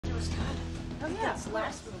Oh, yeah. It's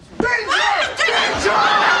last one. Danger! Danger!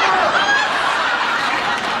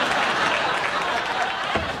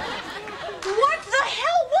 What the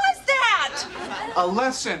hell was that? A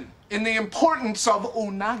lesson in the importance of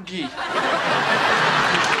unagi.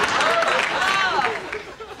 Oh,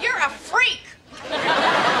 you're a freak.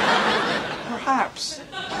 Perhaps.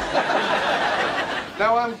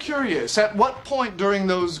 Now, I'm curious, at what point during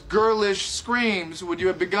those girlish screams would you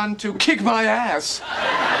have begun to kick my ass?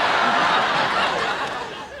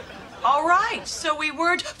 All right, so we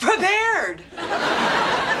weren't prepared.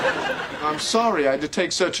 I'm sorry I had to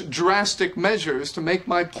take such drastic measures to make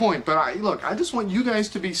my point, but look, I just want you guys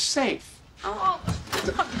to be safe. Oh.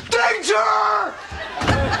 Danger!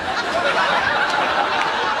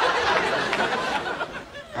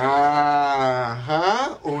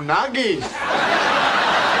 Unagi.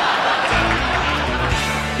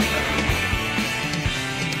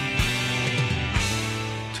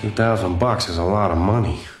 $2,000 is a lot of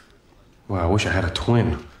money. Wow, I wish I had a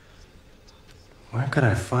twin. Where could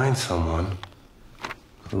I find someone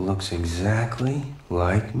who looks exactly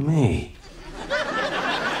like me?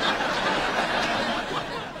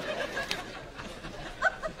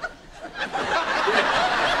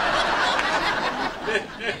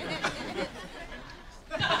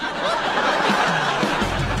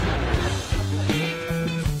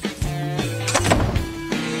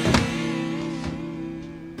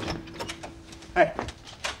 Hey,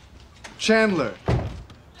 Chandler.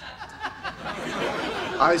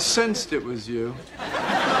 I sensed it was you.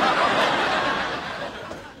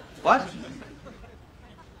 What?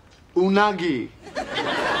 Unagi.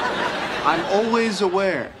 I'm always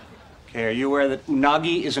aware. Okay, are you aware that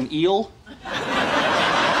unagi is an eel?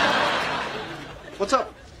 What's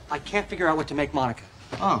up? I can't figure out what to make Monica.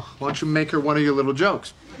 Oh, why don't you make her one of your little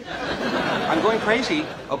jokes? I'm going crazy,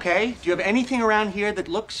 okay? Do you have anything around here that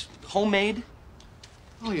looks homemade?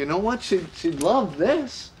 Oh, you know what? She'd love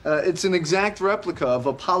this. It's an exact replica of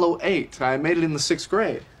Apollo 8. I made it in the 6th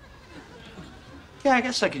grade. Yeah, I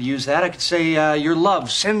guess I could use that. I could say, your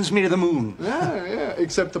love sends me to the moon. Yeah.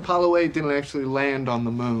 Except Apollo 8 didn't actually land on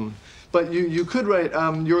the moon. But you could write,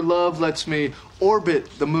 your love lets me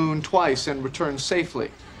orbit the moon twice and return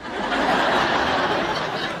safely.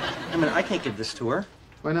 I mean, I can't give this to her.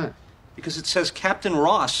 Why not? Because it says Captain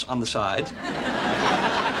Ross on the side.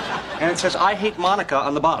 And it says, I hate Monica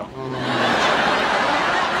on the bottom.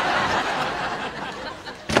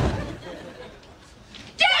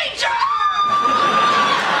 Danger!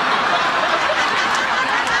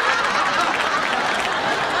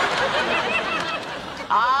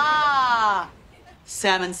 Ah,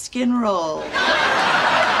 salmon skin roll.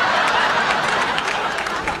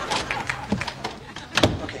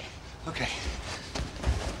 Okay.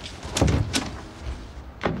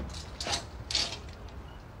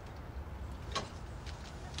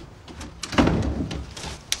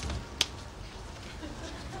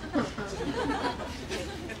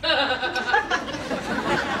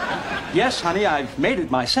 Yes, honey, I've made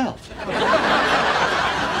it myself.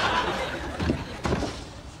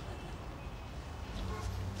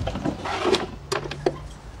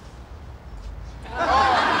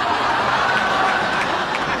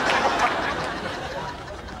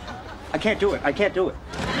 I can't do it.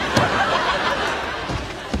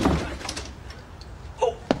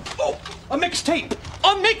 Oh, a mixtape.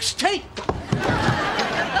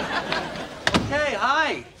 Okay,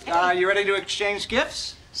 hi. You ready to exchange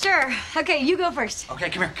gifts? Sure. Okay, you go first. Okay,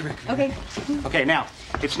 come here. Okay. Okay, now,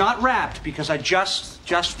 it's not wrapped because I just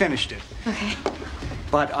finished it. Okay.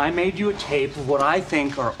 But I made you a tape of what I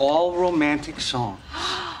think are all romantic songs.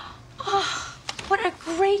 Oh, what a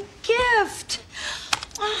great gift.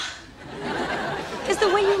 Is the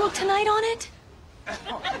way you look tonight on it?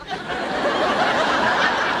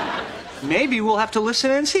 Maybe we'll have to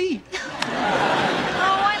listen and see. Oh,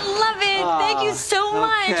 I love it. Thank you so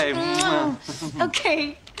much. Okay.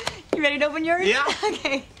 Okay. You ready to open yours? Yeah.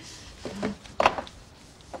 Okay.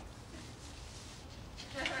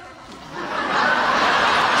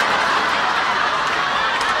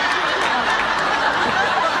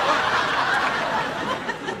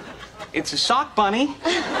 It's a sock bunny.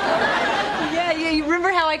 Yeah, you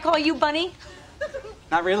remember how I call you Bunny?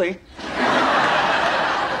 Not really.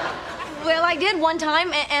 Well, I did one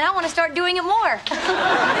time, and I want to start doing it more.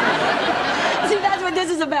 See, that's what this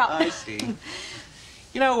is about. I see.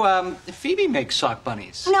 You know, Phoebe makes sock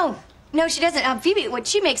bunnies. No, she doesn't. Phoebe, what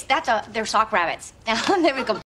she makes, they're sock rabbits. There we go.